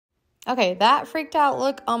Okay, that freaked out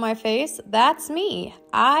look on my face, that's me.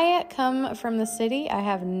 I come from the city. I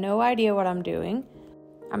have no idea what I'm doing.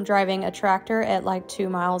 I'm driving a tractor at like 2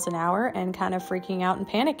 miles an hour and kind of freaking out and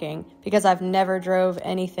panicking because I've never drove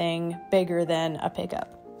anything bigger than a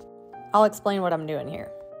pickup. I'll explain what I'm doing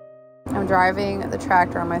here. I'm driving the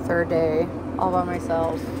tractor on my 3rd day all by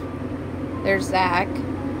myself. There's Zach.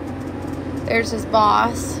 There's his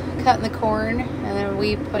boss cutting the corn, and then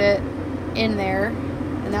we put it in there,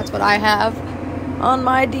 and that's what I have on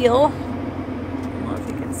my deal. I don't know if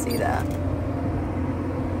you can see that.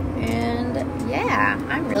 And yeah,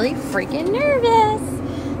 I'm really freaking nervous.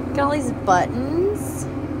 Look at all these buttons.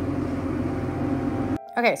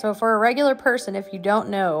 Okay, so for a regular person, if you don't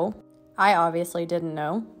know, I obviously didn't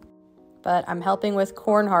know, but I'm helping with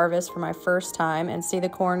corn harvest for my first time and see the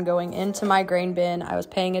corn going into my grain bin. I was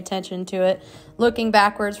paying attention to it, looking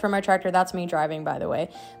backwards from my tractor. That's me driving, by the way.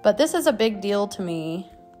 But this is a big deal to me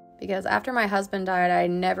because after my husband died, I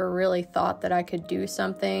never really thought that I could do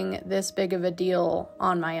something this big of a deal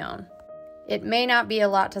on my own. It may not be a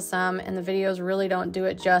lot to some, and the videos really don't do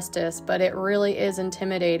it justice, but it really is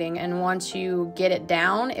intimidating. And once you get it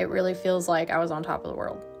down, it really feels like I was on top of the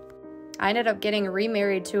world. I ended up getting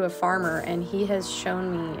remarried to a farmer, and he has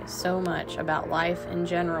shown me so much about life in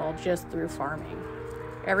general just through farming.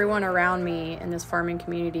 Everyone around me in this farming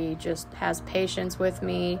community just has patience with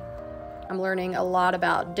me. I'm learning a lot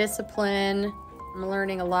about discipline. I'm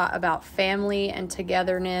learning a lot about family and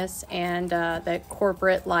togetherness, and that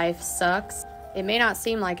corporate life sucks. It may not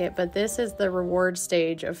seem like it, but this is the reward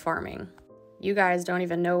stage of farming. You guys don't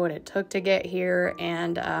even know what it took to get here,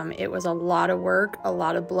 and it was a lot of work, a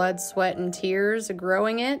lot of blood, sweat, and tears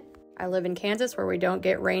growing it. I live in Kansas where we don't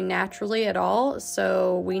get rain naturally at all,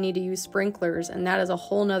 so we need to use sprinklers, and that is a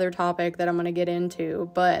whole nother topic that I'm going to get into,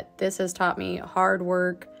 but this has taught me hard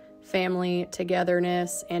work, family,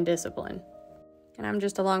 togetherness, and discipline. And I'm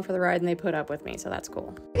just along for the ride, and they put up with me, so that's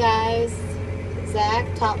cool. Guys,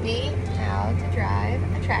 Zach taught me how to drive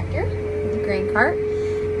a tractor with a grain cart.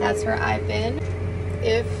 That's where I've been.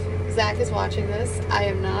 If Zach is watching this, I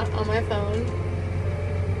am not on my phone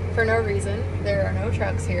for no reason. There are no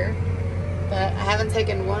trucks here, but I haven't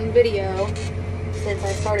taken one video since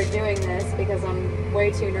I started doing this because I'm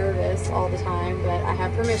way too nervous all the time, but I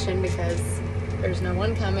have permission because there's no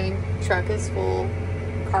one coming. Truck is full,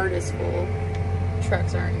 cart is full,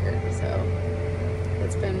 trucks aren't here, so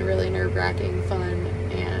it's been really nerve-wracking, fun,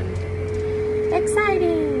 and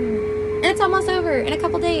exciting. And it's almost over in a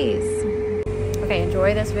couple days. Okay,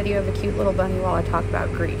 enjoy this video of a cute little bunny while I talk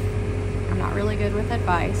about grief. I'm not really good with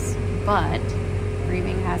advice, but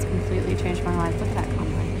grieving has completely changed my life. Look at that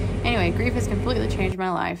combine. Anyway, grief has completely changed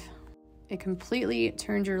my life. It completely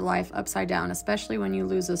turns your life upside down, especially when you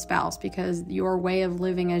lose a spouse, because your way of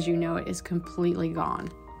living as you know it is completely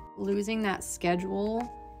gone. Losing that schedule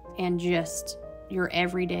and just your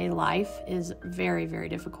everyday life is very, very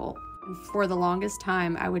difficult. For the longest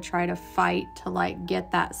time, I would try to fight to like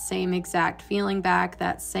get that same exact feeling back,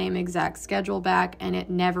 that same exact schedule back, and it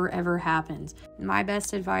never ever happens. My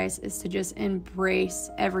best advice is to just embrace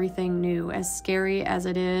everything new, as scary as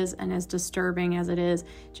it is and as disturbing as it is.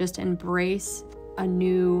 Just embrace a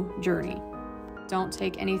new journey. Don't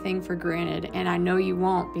take anything for granted, and I know you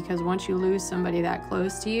won't, because once you lose somebody that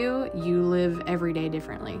close to you, you live every day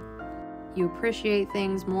differently. You appreciate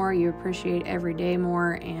things more, you appreciate every day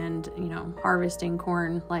more, and you know, harvesting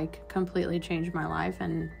corn like completely changed my life,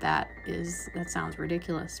 and that sounds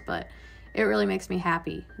ridiculous, but it really makes me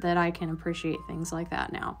happy that I can appreciate things like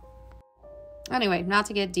that now. Anyway, not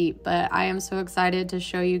to get deep, but I am so excited to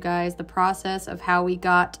show you guys the process of how we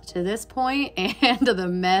got to this point and the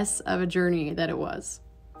mess of a journey that it was.